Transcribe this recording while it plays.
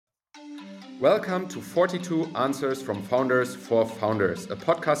Welcome to 42 Answers from Founders for Founders, a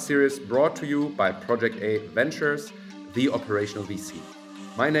podcast series brought to you by Project A Ventures, the operational VC.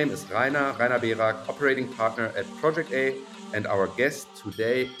 My name is Rainer Berak, operating partner at Project A, and our guest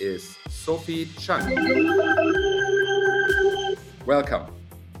today is Sophie Chung. Welcome.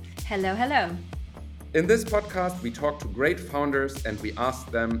 Hello, hello. In this podcast, we talk to great founders and we ask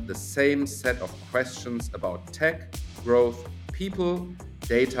them the same set of questions about tech, growth, people,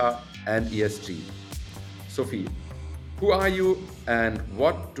 data, and ESG. Sophie, who are you and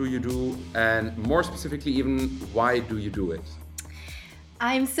what do you do? And more specifically, even why do you do it?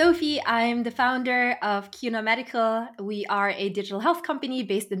 I'm Sophie. I'm the founder of Qunomedical. We are a digital health company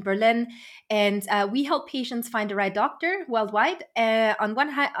based in Berlin, and we help patients find the right doctor worldwide. On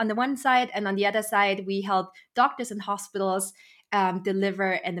the one side, and on the other side, we help doctors and hospitals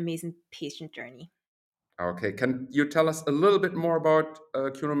deliver an amazing patient journey. Okay, can you tell us a little bit more about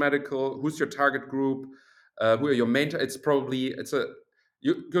Qunomedical? Who's your target group? Who are your main?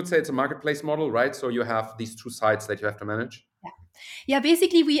 You could say it's a marketplace model, right? So you have these two sides that you have to manage. Yeah,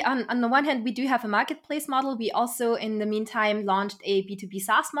 basically, we on the one hand we do have a marketplace model. We also, in the meantime, launched a B2B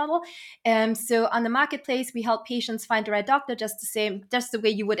SaaS model. So on the marketplace, we help patients find the right doctor, just the way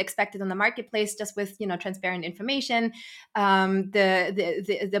you would expect it on the marketplace, just with transparent information,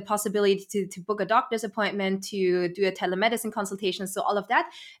 the possibility to book a doctor's appointment, to do a telemedicine consultation. So all of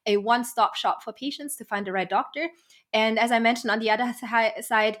that, a one-stop shop for patients to find the right doctor. And as I mentioned, on the other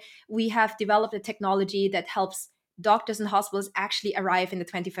side, we have developed a technology that helps doctors and hospitals actually arrive in the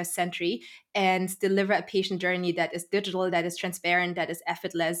 21st century and deliver a patient journey that is digital, that is transparent, that is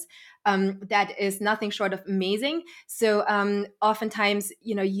effortless, that is nothing short of amazing. So oftentimes,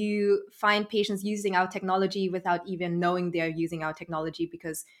 you find patients using our technology without even knowing they're using our technology,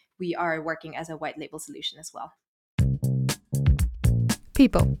 because we are working as a white label solution as well.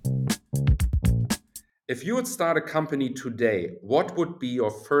 People. If you would start a company today, what would be your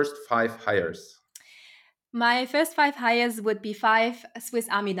first 5 hires? My first 5 hires would be 5 Swiss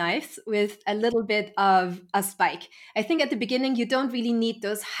Army knives with a little bit of a spike. I think at the beginning, you don't really need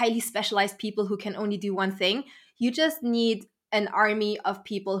those highly specialized people who can only do one thing. You just need an army of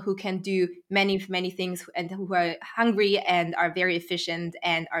people who can do many, many things and who are hungry and are very efficient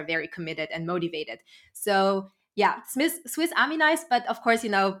and are very committed and motivated. So yeah, Swiss Army knives, but of course,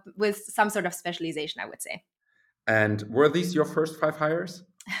 with some sort of specialization, I would say. And were these your first 5 hires?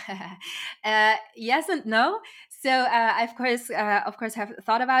 Yes and no. So I, of course, have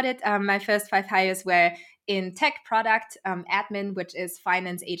thought about it. My first 5 hires were in tech, product, admin, which is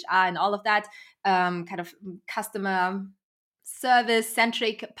finance, HR, and all of that kind of customer service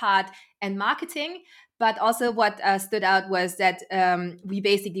centric part, and marketing. But also, what stood out was that we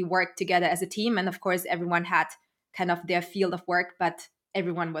basically worked together as a team, and of course, everyone had kind of their field of work, but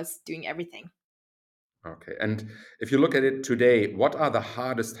everyone was doing everything. Okay. And if you look at it today, what are the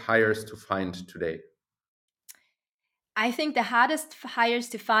hardest hires to find today? I think the hardest hires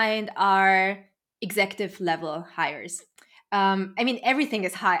to find are executive level hires. I mean, everything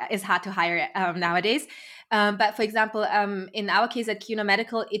is hard to hire nowadays. But for example, in our case at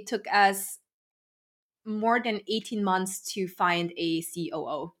Qunomedical, it took us more than 18 months to find a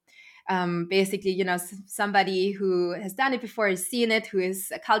COO. Basically, somebody who has done it before, has seen it, who is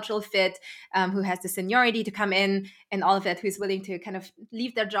a cultural fit, who has the seniority to come in and all of that, who is willing to kind of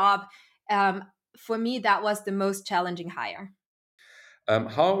leave their job. For me, that was the most challenging hire.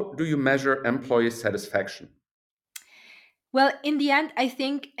 How do you measure employee satisfaction? Well, in the end, I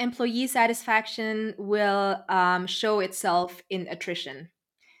think employee satisfaction will show itself in attrition.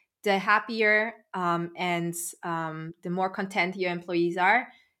 The happier and the more content your employees are,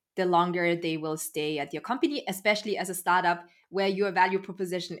 the longer they will stay at your company, especially as a startup where your value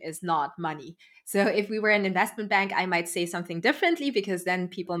proposition is not money. So if we were an investment bank, I might say something differently, because then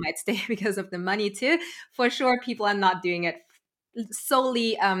people might stay because of the money too. For sure, people are not doing it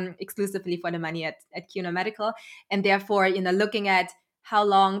solely exclusively for the money at Qunomedical. And therefore, looking at how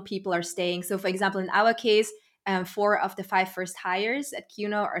long people are staying. So for example, in our case, 4 of the 5 first hires at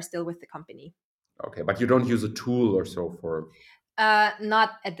Quno are still with the company. Okay, but you don't use a tool or so for.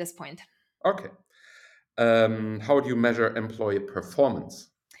 Not at this point. Okay. How do you measure employee performance?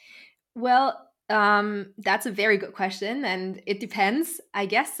 Well, that's a very good question. And it depends, I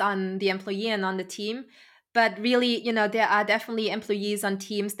guess, on the employee and on the team. But really, there are definitely employees on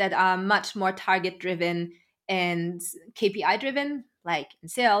teams that are much more target driven and KPI driven, like in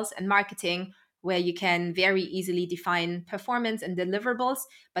sales and marketing, where you can very easily define performance and deliverables.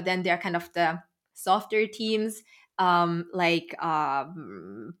 But then there are kind of the softer teams, like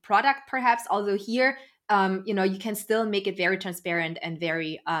product, perhaps. Although here, you can still make it very transparent and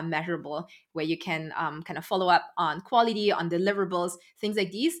very measurable, where you can kind of follow up on quality, on deliverables, things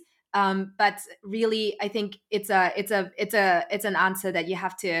like these. But really, I think it's an answer that you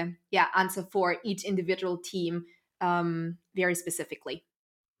have to answer for each individual team very specifically.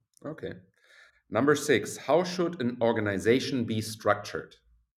 Okay. Number 6, how should an organization be structured?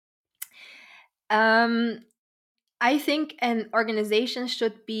 Um, I think an organization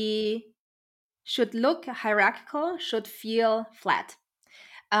should look hierarchical, should feel flat.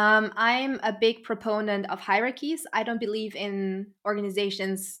 I'm a big proponent of hierarchies. I don't believe in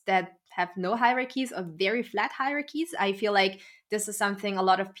organizations that have no hierarchies or very flat hierarchies. I feel like this is something a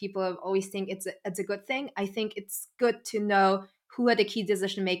lot of people always think it's a good thing. I think it's good to know who are the key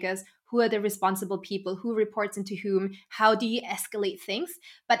decision makers, who are the responsible people, who reports into whom, how do you escalate things.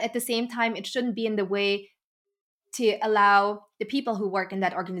 But at the same time, it shouldn't be in the way to allow the people who work in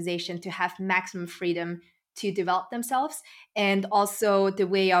that organization to have maximum freedom to develop themselves. And also the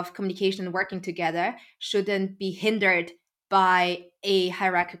way of communication and working together shouldn't be hindered by a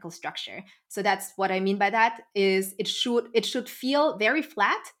hierarchical structure. So that's what I mean by that is it should feel very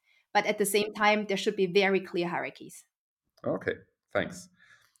flat, but at the same time there should be very clear hierarchies. Okay, thanks.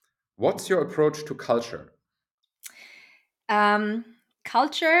 What's your approach to culture? Um,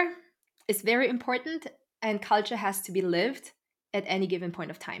 Culture is very important, and culture has to be lived at any given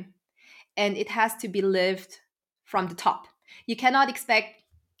point of time. And it has to be lived from the top. You cannot expect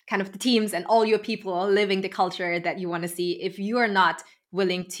kind of the teams and all your people living the culture that you want to see if you are not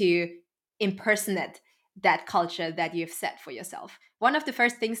willing to impersonate that culture that you've set for yourself. One of the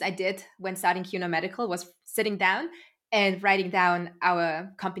first things I did when starting Qunomedical was sitting down and writing down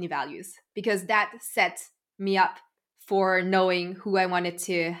our company values, because that set me up for knowing who I wanted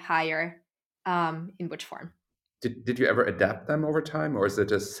to hire in which form. Did you ever adapt them over time, or is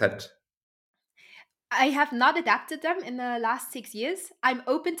it a set? I have not adapted them in the last 6 years. I'm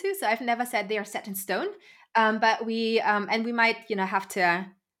open to, so I've never said they are set in stone. But we might, have to.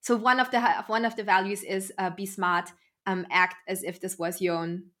 So one of the values is be smart, act as if this was your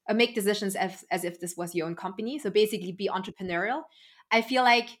own, make decisions as if this was your own company. So basically, be entrepreneurial. I feel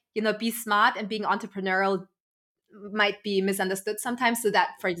like be smart and being entrepreneurial might be misunderstood sometimes. So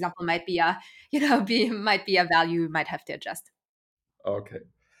that, for example, might be a might be a value we might have to adjust. Okay.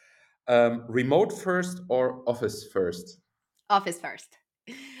 Remote first or office first? Office first.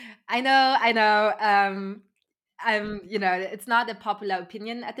 I know. It's not a popular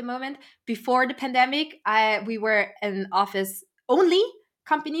opinion at the moment. Before the pandemic, we were an office only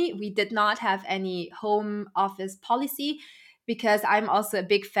company. We did not have any home office policy, because I'm also a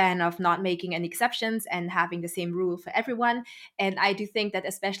big fan of not making any exceptions and having the same rule for everyone. And I do think that,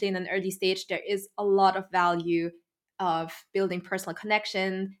 especially in an early stage, there is a lot of value of building personal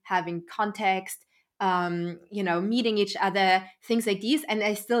connection, having context, meeting each other, things like these. And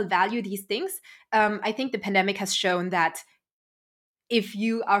I still value these things. I think the pandemic has shown that if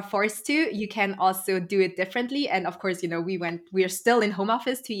you are forced to, you can also do it differently. And of course, we are still in home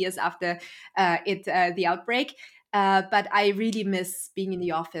office 2 years after the outbreak. But I really miss being in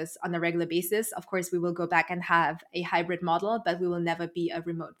the office on a regular basis. Of course, we will go back and have a hybrid model, but we will never be a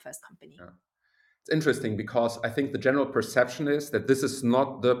remote first company. Yeah. It's interesting because I think the general perception is that this is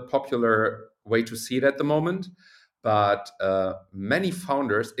not the popular way to see it at the moment. But many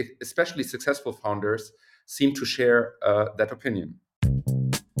founders, especially successful founders, seem to share that opinion.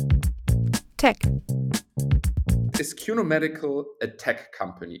 Tech. Is Medical a tech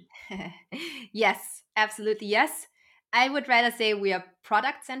company? Yes, absolutely yes. I would rather say we are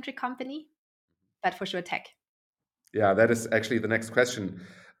product centric company, but for sure tech. Yeah, that is actually the next question.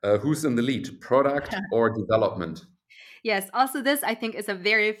 Who's in the lead, product or development? Yes, also this I think is a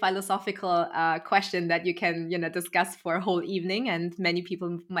very philosophical question that you can discuss for a whole evening, and many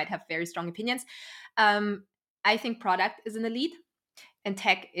people might have very strong opinions. Um, I think product is in the lead, and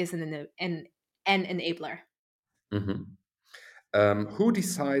tech is an enabler. Mhm. Who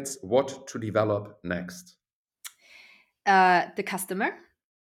decides what to develop next? The customer,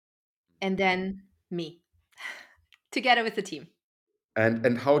 and then me, together with the team.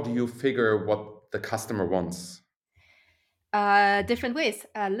 And how do you figure what the customer wants? Different ways,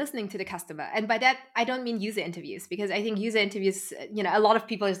 listening to the customer. And by that I don't mean user interviews, because I think user interviews, a lot of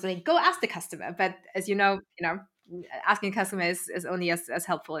people is like, go ask the customer. But as asking a customer is only as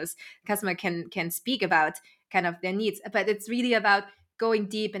helpful as the customer can speak about kind of their needs. But it's really about going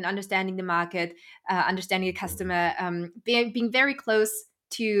deep and understanding the market, understanding the customer, being very close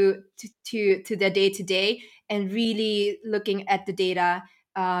to their day to day, and really looking at the data,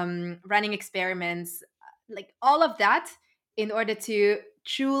 running experiments, like all of that, in order to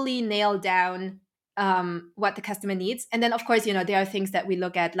truly nail down what the customer needs. And then, of course, there are things that we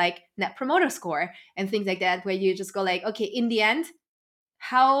look at, like net promoter score and things like that, where you just go like, okay, in the end,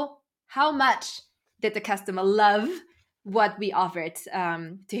 how much did the customer love what we offered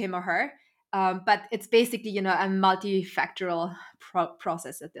to him or her? But it's basically, a multifactorial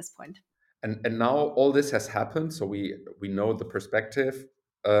process at this point. And now all this has happened, so we know the perspective.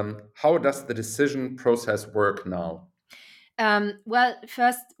 How does the decision process work now? Well,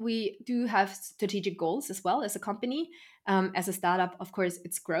 first, we do have strategic goals as well as a company. As a startup, of course,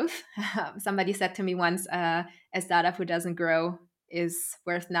 it's growth. Somebody said to me once, a startup who doesn't grow is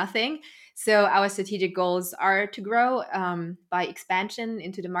worth nothing. So our strategic goals are to grow by expansion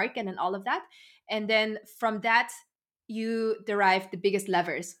into the market and all of that. And then from that, you derive the biggest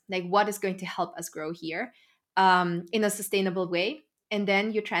levers, like what is going to help us grow here in a sustainable way. And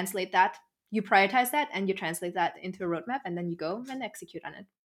then you prioritize that and you translate that into a roadmap, and then you go and execute on it.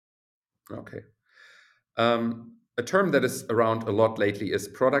 Okay. A term that is around a lot lately is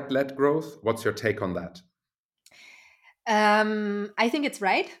product-led growth. What's your take on that? I think it's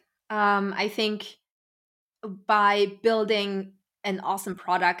right. I think by building an awesome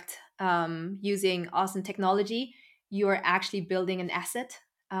product using awesome technology, you're actually building an asset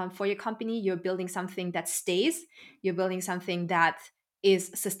for your company. You're building something that stays. You're building something that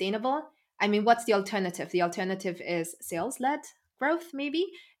is sustainable. I mean, what's the alternative? The alternative is sales-led growth, maybe.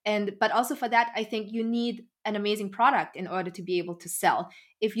 And but also for that, I think you need an amazing product in order to be able to sell.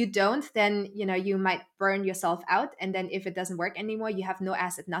 If you don't, then you might burn yourself out, and then if it doesn't work anymore, you have no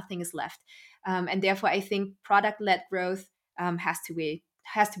asset, nothing is left. And therefore, I think product-led growth has to be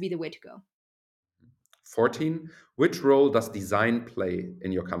the way to go. 14. Which role does design play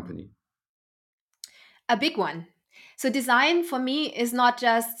in your company? A big one. So design for me is not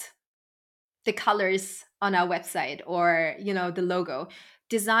just the colors on our website or the logo.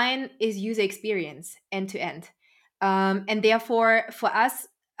 Design is user experience end to end. And therefore for us,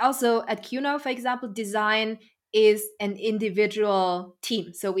 also at Quno, for example, design is an individual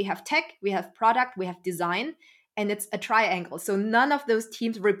team. So we have tech, we have product, we have design, and it's a triangle. So none of those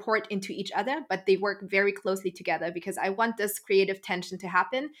teams report into each other, but they work very closely together, because I want this creative tension to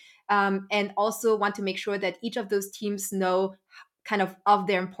happen, and also want to make sure that each of those teams know kind of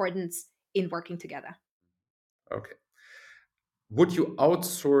their importance in working together. Okay. Would you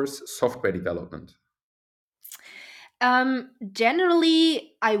outsource software development?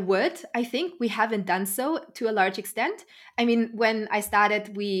 Generally, I would. I think we haven't done so to a large extent. I mean, when I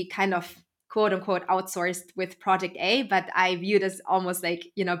started, we kind of quote unquote outsourced with Project A, but I view this almost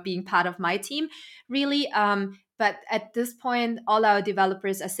like, being part of my team, really. But at this point, all our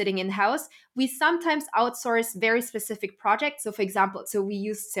developers are sitting in house. We sometimes outsource very specific projects. So, for example, we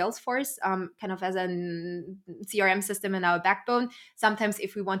use Salesforce kind of as a CRM system in our backbone. Sometimes,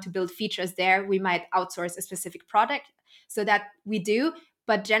 if we want to build features there, we might outsource a specific product. So that we do.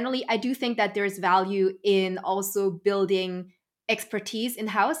 But generally, I do think that there's value in also building expertise in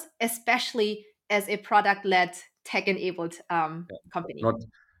house, especially as a product led, tech enabled company. Not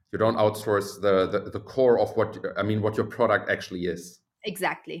You don't outsource the core of what your product actually is.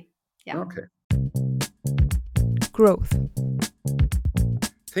 Exactly. Yeah. Okay. Growth.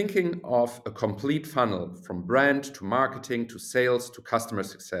 Thinking of a complete funnel from brand to marketing to sales to customer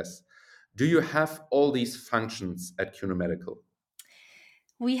success, do you have all these functions at Qunomedical?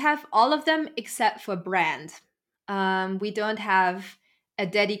 We have all of them except for brand. We don't have a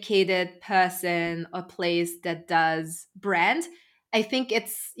dedicated person or place that does brand. I think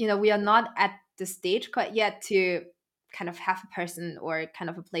we are not at the stage quite yet to kind of have a person or kind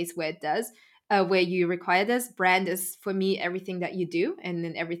of a place where it does, where you require this. Brand is for me everything that you do, and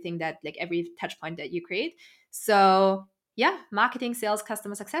then everything that, like, every touch point that you create. So yeah, marketing, sales,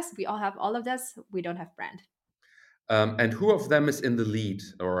 customer success, we all have all of this. We don't have brand. And who of them is in the lead,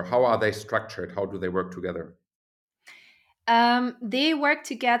 or how are they structured? How do they work together? They work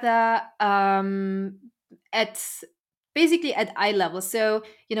together at basically at eye level. So,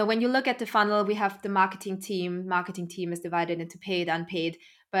 when you look at the funnel, we have the marketing team. Marketing team is divided into paid, unpaid,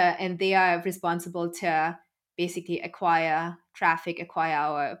 and they are responsible to basically acquire traffic,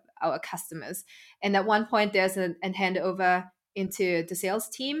 acquire our customers. And at one point, there's a handover into the sales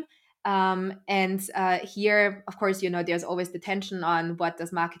team. And here, of course, there's always the tension on what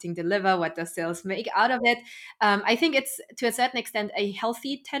does marketing deliver, what does sales make out of it. I think it's to a certain extent a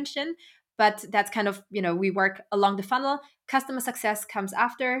healthy tension, but that's kind of, we work along the funnel. Customer success comes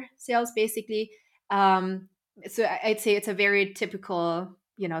after sales, basically. So I'd say it's a very typical,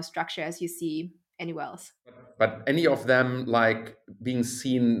 structure as you see anywhere else. But any of them like being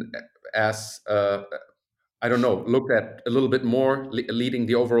seen as, I don't know, looked at a little bit more leading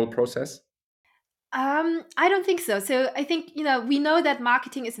the overall process? I don't think so. So I think, we know that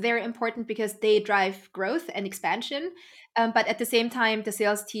marketing is very important because they drive growth and expansion. But at the same time, the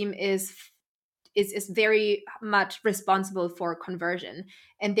sales team is very much responsible for conversion,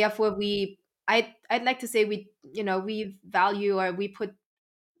 and therefore I'd like to say we value, or we put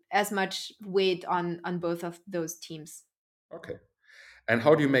as much weight on both of those teams. Okay. And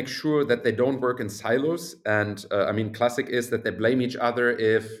how do you make sure that they don't work in silos? And I mean, classic is that they blame each other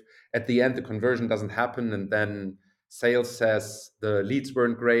if at the end the conversion doesn't happen, and then sales says the leads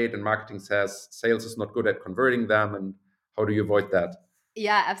weren't great, and marketing says sales is not good at converting them. And how do you avoid that?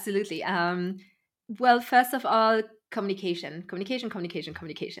 Yeah, absolutely. Well, first of all, communication.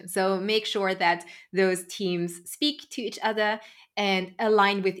 So make sure that those teams speak to each other and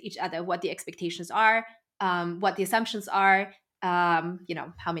align with each other what the expectations are, what the assumptions are.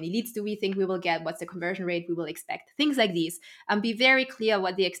 How many leads do we think we will get? What's the conversion rate we will expect? Things like these. Be very clear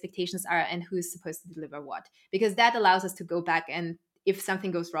what the expectations are and who's supposed to deliver what, because that allows us to go back and, if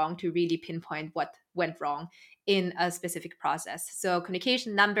something goes wrong, to really pinpoint what went wrong in a specific process. So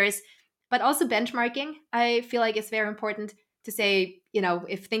communication, numbers, but also benchmarking. I feel like it's very important to say,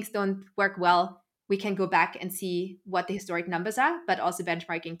 if things don't work well, we can go back and see what the historic numbers are, but also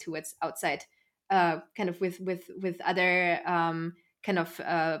benchmarking towards outside, kind of with other kind of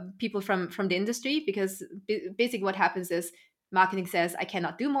people from the industry, because basically what happens is marketing says I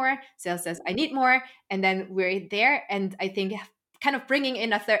cannot do more, sales says I need more, and then we're there. And I think kind of bringing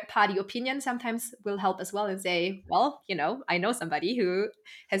in a third party opinion sometimes will help as well, and say, well, I know somebody who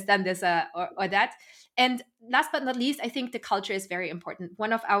has done this, or that. And last but not least, I think the culture is very important.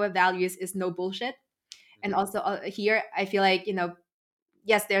 One of our values is no bullshit. And also, here I feel like,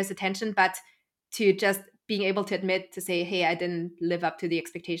 yes, there's attention, but to just being able to admit, to say, hey, I didn't live up to the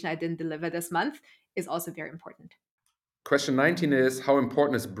expectation, I didn't deliver this month, is also very important. Question 19 is, how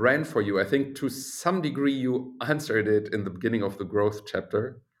important is brand for you? I think to some degree you answered it in the beginning of the growth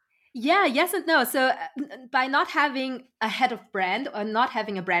chapter. Yeah, yes and no. So by not having a head of brand, or not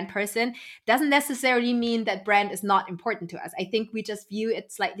having a brand person, doesn't necessarily mean that brand is not important to us. I think we just view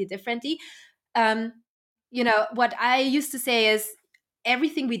it slightly differently. um, what I used to say is,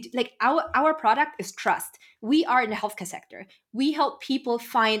 everything we do, like our product is trust. We are in the healthcare sector. We help people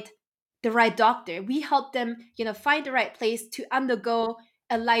find the right doctor. We help them, find the right place to undergo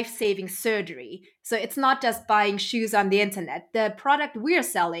a life-saving surgery. So it's not just buying shoes on the internet. The product we're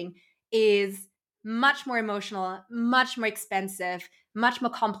selling is much more emotional, much more expensive, much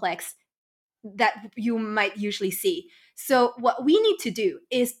more complex that you might usually see. So, what we need to do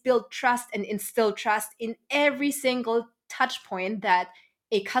is build trust and instill trust in every single touch point that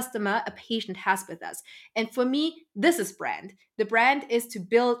a customer, a patient has with us. And for me, this is brand. The brand is to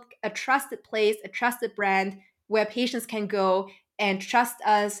build a trusted place, a trusted brand where patients can go and trust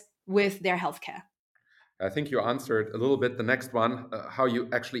us with their healthcare. I think you answered a little bit the next one, how you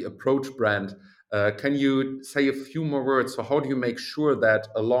actually approach brand. Can you say a few more words? So how do you make sure that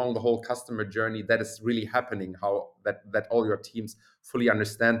along the whole customer journey that is really happening, how that all your teams fully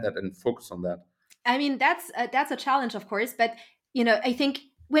understand that and focus on that? I mean, that's a challenge, of course, but I think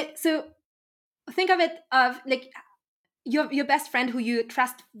so think of it of like your best friend who you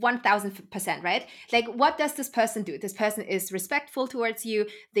trust 1000%, right? Like, what does this person do? This person is respectful towards you.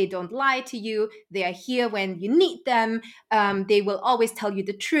 They don't lie to you. They are here when you need them. They will always tell you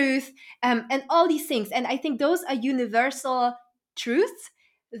the truth, and all these things. And I think those are universal truths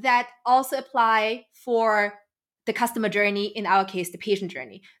that also apply for the customer journey, in our case the patient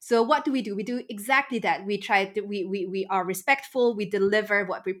journey. So what do? We do exactly that. We are respectful, we deliver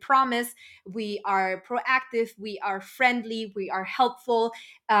what we promise, we are proactive, we are friendly, we are helpful,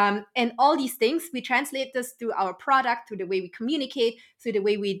 and all these things, we translate this through our product, through the way we communicate, through the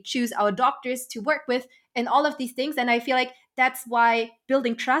way we choose our doctors to work with, and all of these things. And I feel like that's why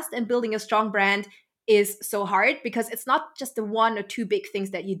building trust and building a strong brand is so hard, because it's not just the one or two big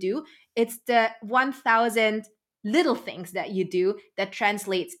things that you do, it's the 1000 little things that you do that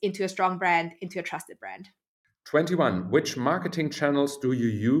translates into a strong brand, into a trusted brand. 21. Which marketing channels do you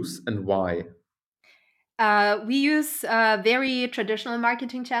use and why? We use very traditional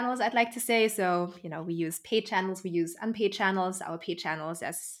marketing channels, I'd like to say. So, we use paid channels, we use unpaid channels. Our paid channels,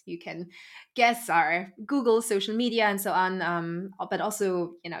 as you can guess, are Google, social media, and so on. But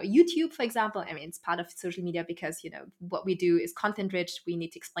also, YouTube, for example. I mean, it's part of social media because, what we do is content rich. We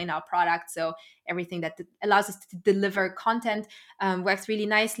need to explain our product. So, everything that allows us to deliver content works really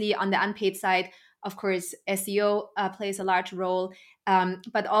nicely. On the unpaid side, of course, SEO plays a large role,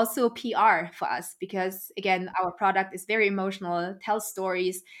 but also PR for us, because again, our product is very emotional, tells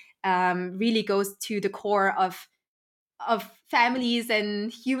stories, really goes to the core of families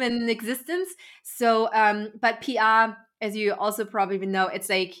and human existence. So, but PR, as you also probably know, it's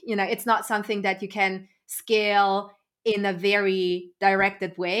like, it's not something that you can scale in a very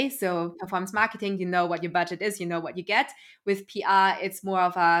directed way. So performance marketing, you know what your budget is, you know what you get. With PR, it's more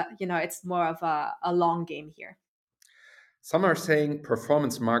of a long game here. Some are saying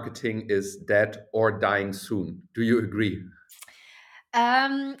performance marketing is dead or dying soon. Do you agree?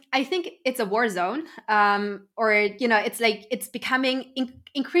 I think it's a war zone, or it's like it's becoming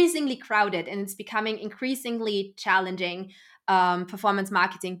increasingly crowded, and it's becoming increasingly challenging. Performance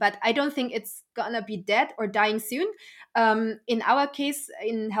marketing, but I don't think it's gonna be dead or dying soon. In our case,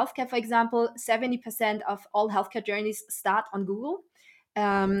 in healthcare, for example, 70% of all healthcare journeys start on Google,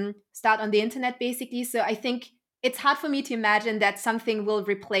 start on the internet, basically. So I think it's hard for me to imagine that something will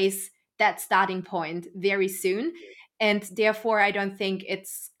replace that starting point very soon, and therefore I don't think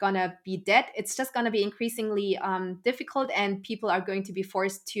it's gonna be dead. It's just gonna be increasingly difficult, and people are going to be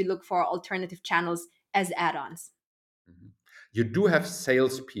forced to look for alternative channels as add-ons. Mhm. You do have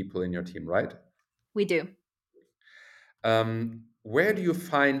salespeople in your team, right? We do. Where do you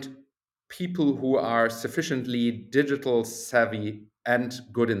find people who are sufficiently digital savvy and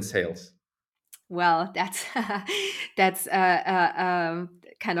good in sales? Well, that's that's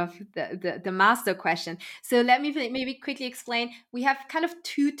kind of the master question. So let me maybe quickly explain. We have kind of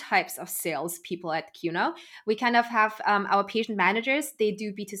two types of sales people at Quno. We kind of have our patient managers. They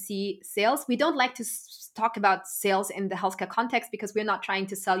do B2C sales. We don't like to talk about sales in the healthcare context because we're not trying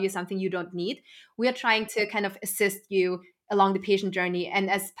to sell you something you don't need. We are trying to kind of assist you along the patient journey, and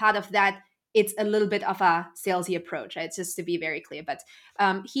as part of that, it's a little bit of a salesy approach, right? Just to be very clear. But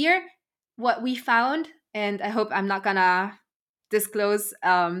here, what we found, and I hope I'm not gonna disclose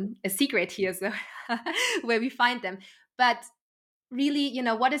a secret here, so where we find them, but really,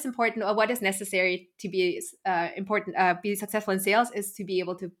 what is important or what is necessary to be be successful in sales is to be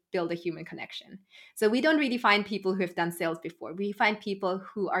able to build a human connection. So we don't really find people who have done sales before. We find people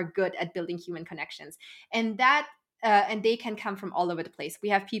who are good at building human connections, and and they can come from all over the place. We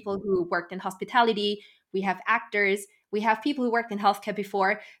have people who worked in hospitality, we have actors, we have people who worked in healthcare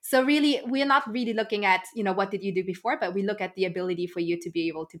before. So really, we're not really looking at, what did you do before, but we look at the ability for you to be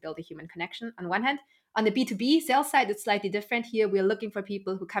able to build a human connection on one hand. On the B2B sales side, it's slightly different. Here, we're looking for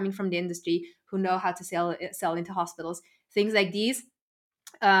people who coming from the industry, who know how to sell into hospitals, things like these.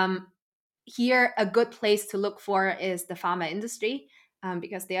 Um, Here, a good place to look for is the pharma industry,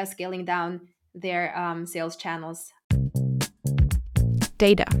 because they are scaling down their sales channels.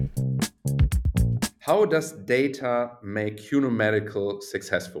 Data. How does data make Qunomedical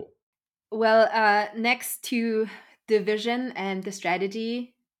successful? Well, next to the vision and the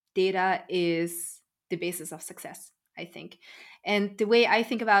strategy, data is the basis of success, I think. And the way I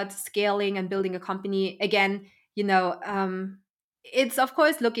think about scaling and building a company, again, it's of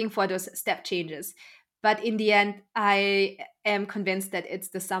course looking for those step changes. But in the end, I am convinced that it's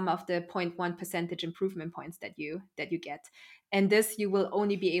the sum of the zero point 0.1 percentage improvement points that you get. And this you will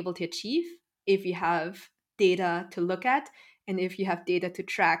only be able to achieve if you have data to look at and if you have data to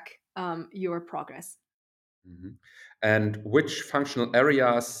track your progress. Mhm. And which functional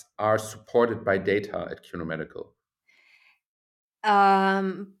areas are supported by data at Qunomedical?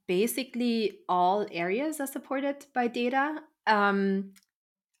 Basically, all areas are supported by data.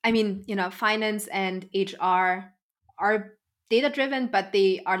 I mean, finance and HR are data driven, but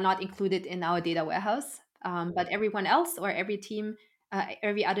they are not included in our data warehouse. But everyone else or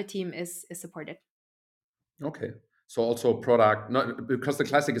every other team is supported. Okay. So also product, not because the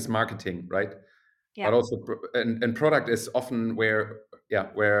classic is marketing, right? But Yeah. also and product is often where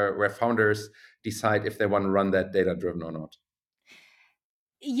where founders decide if they want to run that data driven or not.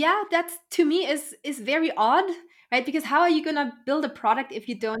 Yeah, that's to me is very odd, right? Because how are you gonna build a product if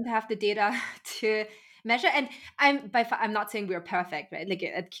you don't have the data to measure? And I'm not saying we're perfect, right? Like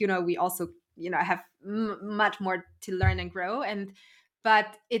at Cuno, we also have much more to learn and grow, and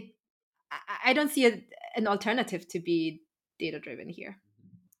but I don't see an alternative to be data driven here.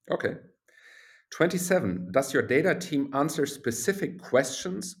 Okay. 27. Does your data team answer specific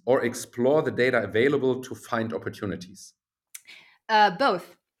questions or explore the data available to find opportunities?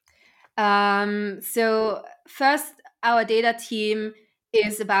 Both. So first, our data team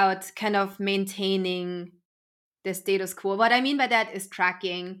is about kind of maintaining the status quo. What I mean by that is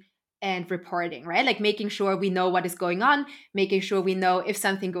tracking and reporting, right? Like making sure we know what is going on, making sure we know if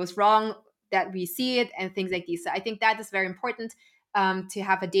something goes wrong, that we see it, and things like these. So I think that is very important, to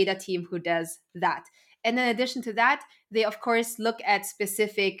have a data team who does that. And in addition to that, they of course look at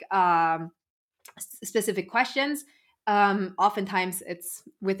specific questions. Oftentimes it's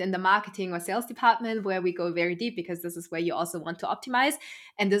within the marketing or sales department where we go very deep, because this is where you also want to optimize.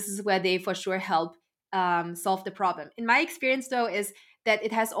 And this is where they for sure help solve the problem. In my experience, though, is that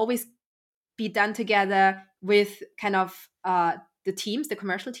it has always be done together with kind of the teams, the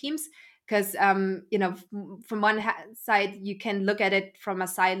commercial teams. Because from one side you can look at it from a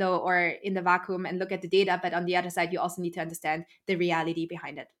silo or in the vacuum and look at the data, but on the other side you also need to understand the reality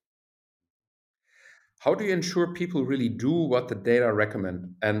behind it. How do you ensure people really do what the data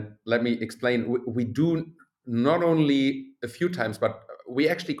recommend? And let me explain. We do not only a few times, but we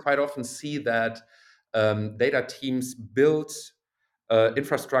actually quite often see that data teams build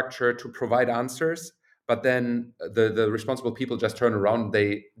infrastructure to provide answers, but then the responsible people just turn around,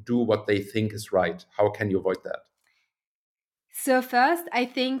 they do what they think is right. How can you avoid that? So first, I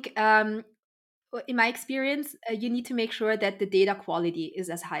think in my experience, you need to make sure that the data quality is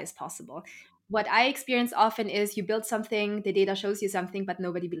as high as possible. What I experience often is you build something, the data shows you something, but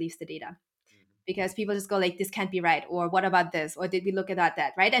nobody believes the data, because people just go like, this can't be right, or what about this, or did we look at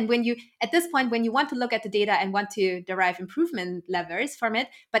that, right? And when you, at this point, when you want to look at the data and want to derive improvement levers from it,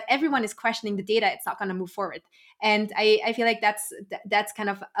 but everyone is questioning the data, it's not going to move forward. And I feel like that's kind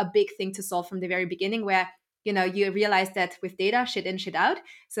of a big thing to solve from the very beginning, where you realize that with data, shit in, shit out.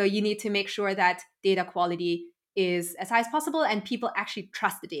 So you need to make sure that data quality is as high as possible and people actually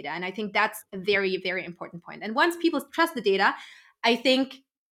trust the data. And I think that's a very, very important point. And once people trust the data, I think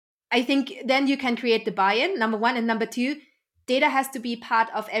then you can create the buy-in, number one. And number two, data has to be part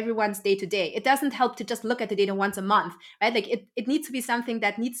of everyone's day to day. It doesn't help to just look at the data once a month, right? Like it needs to be something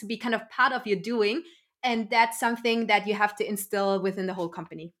that needs to be kind of part of your doing. And that's something that you have to instill within the whole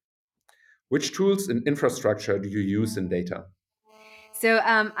company. Which tools and infrastructure do you use in data? So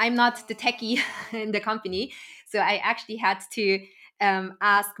I'm not the techie in the company. So I actually had to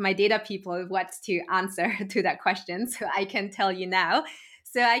ask my data people what to answer to that question. So I can tell you now.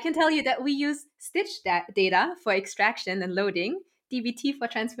 So I can tell you that we use Stitch data for extraction and loading, DBT for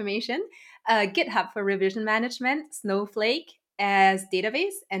transformation, GitHub for revision management, Snowflake as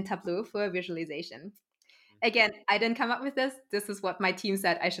database, and Tableau for visualization. Again, I didn't come up with this. This is what my team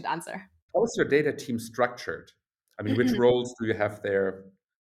said I should answer. How is your data team structured? I mean, which roles do you have there?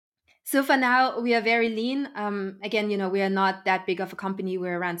 So for now, we are very lean. Again, we are not that big of a company.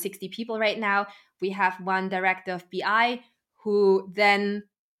 We're around 60 people right now. We have one director of BI who then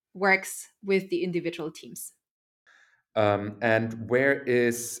works with the individual teams. And where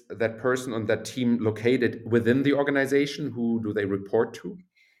is that person on that team located within the organization? Who do they report to?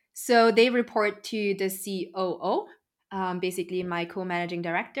 So they report to the COO, basically my co-managing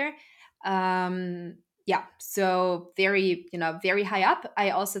director. Yeah, so very, very high up. I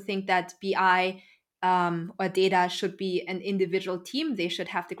also think that BI or data should be an individual team. They should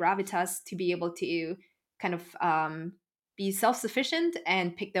have the gravitas to be able to kind of be self-sufficient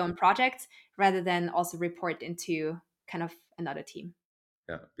and pick their own projects, rather than also report into kind of another team.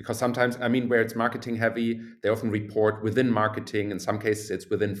 Yeah, because sometimes, I mean, where it's marketing heavy, they often report within marketing. In some cases, it's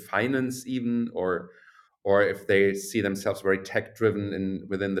within finance even, or if they see themselves very tech driven in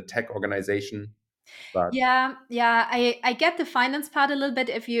within the tech organization. But Yeah, I get the finance part a little bit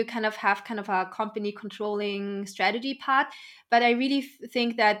if you kind of have kind of a company controlling strategy part, but I really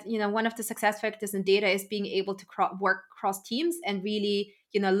think that one of the success factors in data is being able to work cross teams and really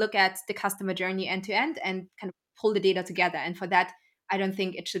look at the customer journey end to end and kind of pull the data together. And for that, I don't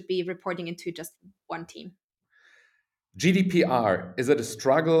think it should be reporting into just one team. GDPR, is it a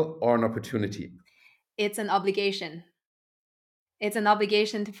struggle or an opportunity? It's an obligation. It's an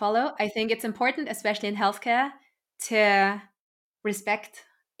obligation to follow. I think it's important, especially in healthcare, to respect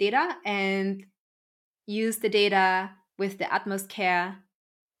data and use the data with the utmost care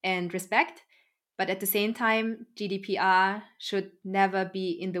and respect. But at the same time, GDPR should never be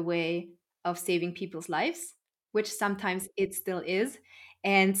in the way of saving people's lives, which sometimes it still is.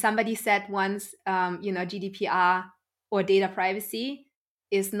 And somebody said once, GDPR or data privacy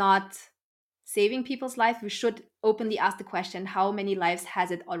is not saving people's life. We should openly ask the question, how many lives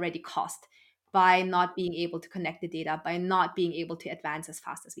has it already cost by not being able to connect the data, by not being able to advance as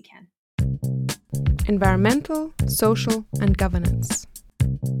fast as we can? Environmental, social, and governance.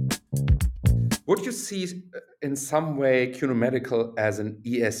 Would you see in some way Qunomedical as an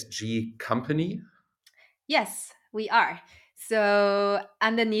ESG company? Yes, we are. So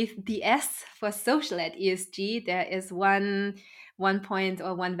underneath the S for social at ESG, there is one point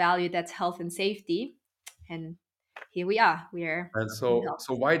or one value that's health and safety. And here we are. We're And in so, health.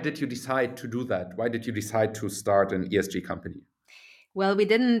 so why did you decide to do that? Why did you decide to start an ESG company? Well, we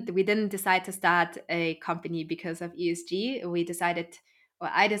didn't decide to start a company because of ESG.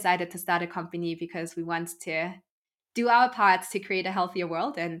 I decided to start a company because we want to do our parts to create a healthier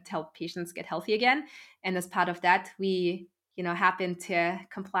world and help patients get healthy again. And as part of that, we, happen to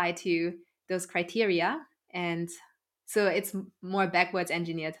comply to those criteria. And so it's more backwards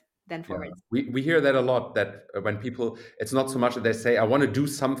engineered than Yeah, forwards. we hear that a lot. That when people, it's not so much that they say, "I want to do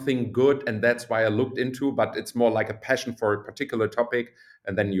something good," and that's why I looked into, but it's more like a passion for a particular topic,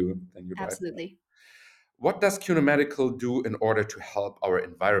 and then you drive. Absolutely. What does Qunomedical do in order to help our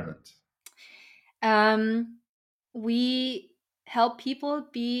environment? Um, we help people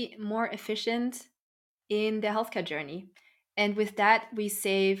be more efficient in their healthcare journey. And with that, we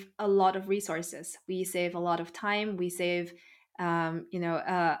save a lot of resources. We save a lot of time. We save, a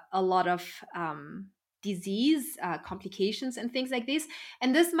lot of disease complications and things like this.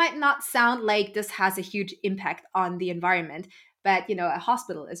 And this might not sound like this has a huge impact on the environment, but a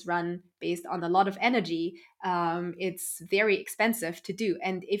hospital is run based on a lot of energy. It's very expensive to do,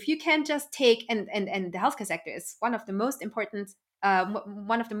 and if you can just take and the healthcare sector is one of the most important,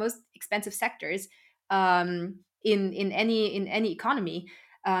 one of the most expensive sectors in any economy.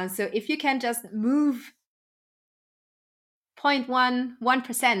 So if you can just move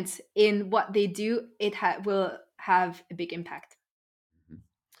 0.11% in what they do, it will have a big impact.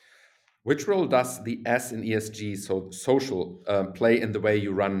 Which role does the S in ESG, so social, play in the way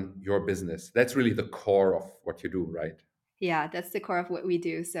you run your business? That's really the core of what you do, right? Yeah, that's the core of what we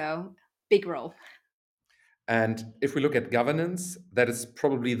do. So big role. And if we look at governance, that is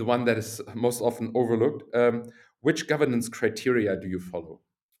probably the one that is most often overlooked. Which governance criteria do you follow?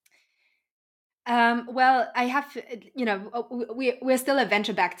 Well, I have, we're still a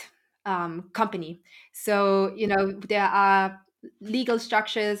venture-backed company. So, there are legal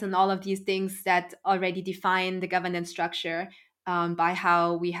structures and all of these things that already define the governance structure by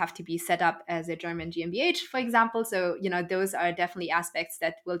how we have to be set up as a German GmbH, for example. So, those are definitely aspects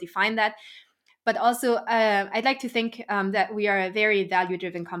that will define that. But also, I'd like to think that we are a very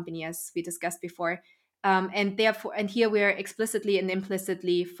value-driven company, as we discussed before. And therefore, and here we're explicitly and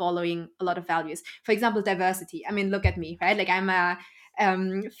implicitly following a lot of values. For example, diversity. I mean, look at me, right? Like I'm a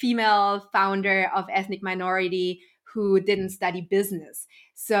female founder of ethnic minority who didn't study business.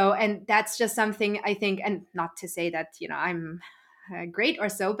 So, and that's just something I think, and not to say that, I'm great or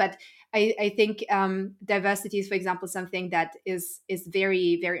so, but I think diversity is, for example, something that is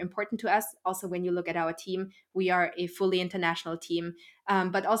very, very important to us. Also, when you look at our team, we are a fully international team.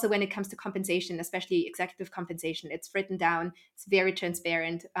 But also when it comes to compensation, especially executive compensation, it's written down. It's very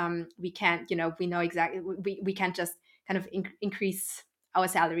transparent. We can't, we know exactly. We can't just kind of increase our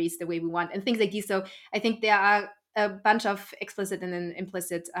salaries the way we want and things like these. So I think there are a bunch of explicit and then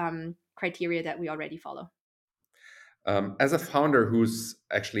implicit criteria that we already follow. As a founder who's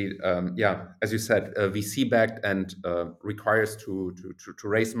actually, as you said, VC backed and requires to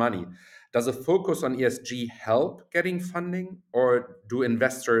raise money, does a focus on ESG help getting funding, or do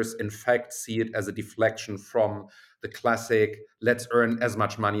investors in fact see it as a deflection from the classic "let's earn as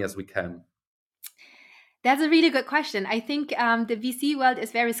much money as we can"? That's a really good question. I think the VC world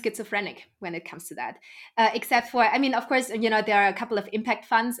is very schizophrenic when it comes to that. Except for, I mean, of course, there are a couple of impact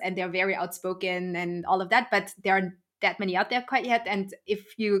funds and they're very outspoken and all of that, but there aren't that many out there quite yet. And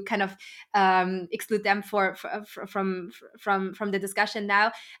if you kind of exclude them from the discussion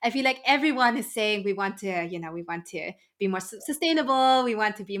now, I feel like everyone is saying we want to be more sustainable, we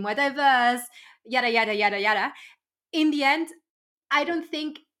want to be more diverse, yada yada yada yada. In the end, I don't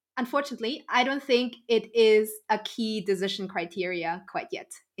think, unfortunately, I don't think it is a key decision criteria quite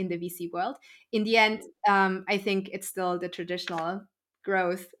yet in the VC world. In the end, I think it's still the traditional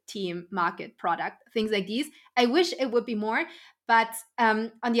growth, team, market, product, things like these. I wish it would be more, but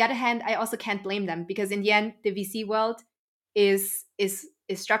on the other hand, I also can't blame them because in the end, the VC world is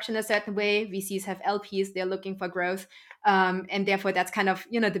structured in a certain way. VCs have LPs; they're looking for growth, and therefore that's kind of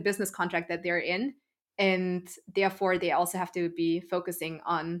the business contract that they're in, and therefore they also have to be focusing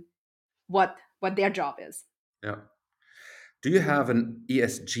on what their job is. Yeah. Do you have an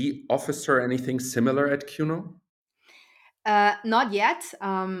ESG officer or anything similar at Cuno? Not yet.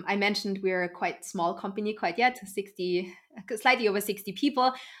 I mentioned we're a quite small company, quite yet, 60, slightly over 60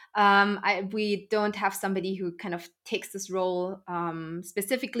 people. We don't have somebody who kind of takes this role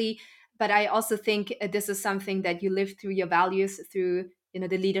specifically, but I also think this is something that you live through your values, through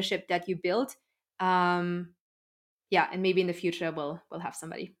the leadership that you build. Um, yeah, and maybe in the future we'll have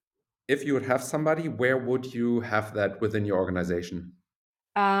somebody. If you would have somebody, where would you have that within your organization?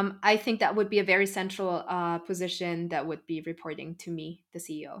 I think that would be a very central position that would be reporting to me, the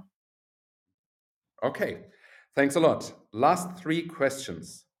CEO. Okay, thanks a lot. Last three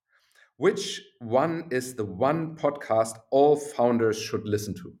questions. Which one is the one podcast all founders should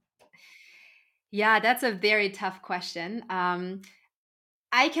listen to? Yeah, that's a very tough question.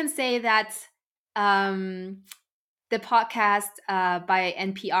 I can say that um, the podcast by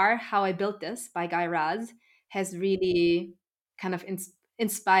NPR, How I Built This by Guy Raz, has really kind of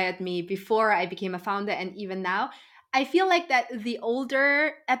inspired me before I became a founder and even now. I feel like that the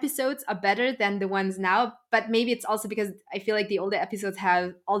older episodes are better than the ones now, but maybe it's also because I feel like the older episodes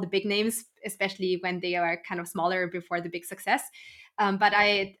have all the big names, especially when they are kind of smaller before the big success. But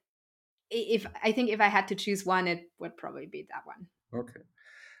I think if I had to choose one, it would probably be that one. Okay.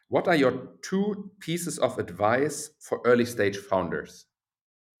 What are your two pieces of advice for early stage founders?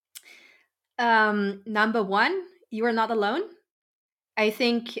 Number one, you are not alone. I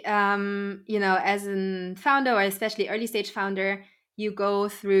think, as a founder or especially early stage founder, you go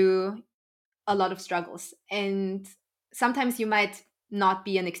through a lot of struggles. And sometimes you might not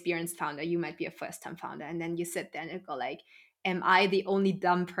be an experienced founder. You might be a first time founder. And then you sit there and you go like, am I the only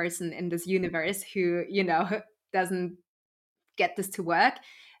dumb person in this universe who, doesn't get this to work?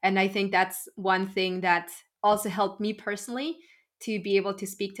 And I think that's one thing that also helped me personally to be able to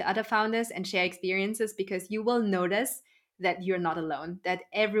speak to other founders and share experiences, because you will notice that you're not alone, that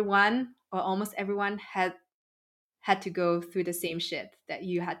everyone or almost everyone had to go through the same shit that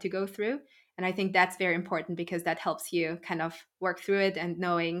you had to go through. And I think that's very important because that helps you kind of work through it and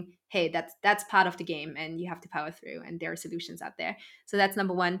knowing, hey, that's part of the game and you have to power through and there are solutions out there. So that's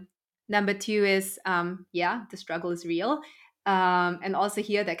number one. Number two is, yeah, the struggle is real. And also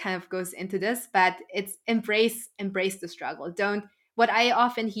here that kind of goes into this, but it's embrace the struggle. Don't, what I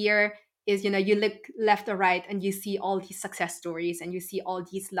often hear is, you look left or right and you see all these success stories and you see all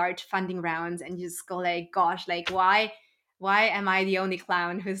these large funding rounds and you just go like, gosh, like why am I the only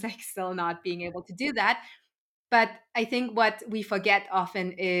clown who's like still not being able to do that? But I think what we forget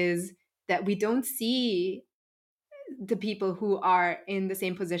often is that we don't see the people who are in the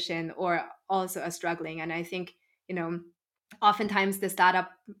same position or also are struggling. And I think, oftentimes the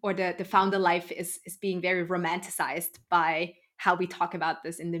startup or the founder life is being very romanticized by how we talk about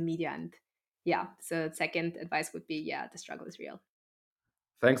this in the media. And yeah, so second advice would be, yeah, the struggle is real.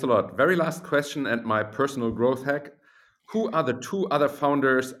 Thanks a lot. Very last question and my personal growth hack. Who are the two other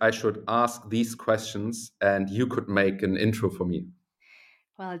founders I should ask these questions? And you could make an intro for me.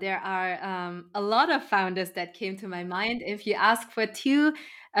 Well, there are a lot of founders that came to my mind. If you ask for two,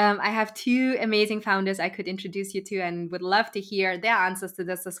 I have two amazing founders I could introduce you to and would love to hear their answers to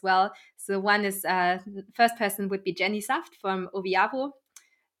this as well. So one is, first person would be Jenny Saft from Oviavo.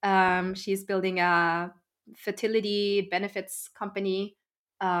 She's building a fertility benefits company,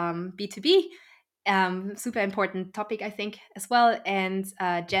 B2B. Super important topic, I think, as well. And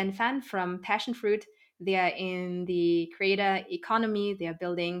Jen Fan from Passion Fruit. They are in the creator economy. They are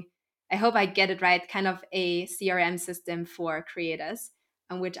building, I hope I get it right, kind of a CRM system for creators,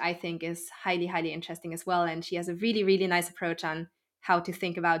 which I think is highly, highly interesting as well. And she has a really, really nice approach on how to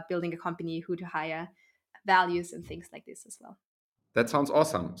think about building a company, who to hire, values, and things like this as well. That sounds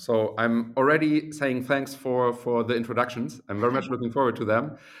awesome. So I'm already saying thanks for the introductions. I'm very much looking forward to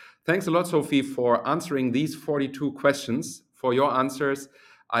them. Thanks a lot, Sophie, for answering these 42 questions, for your answers.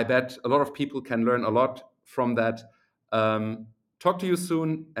 I bet a lot of people can learn a lot from that. Talk to you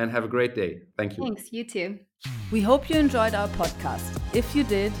soon and have a great day. Thank you. Thanks, you too. We hope you enjoyed our podcast. If you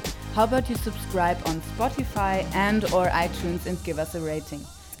did, how about you subscribe on Spotify and or iTunes and give us a rating?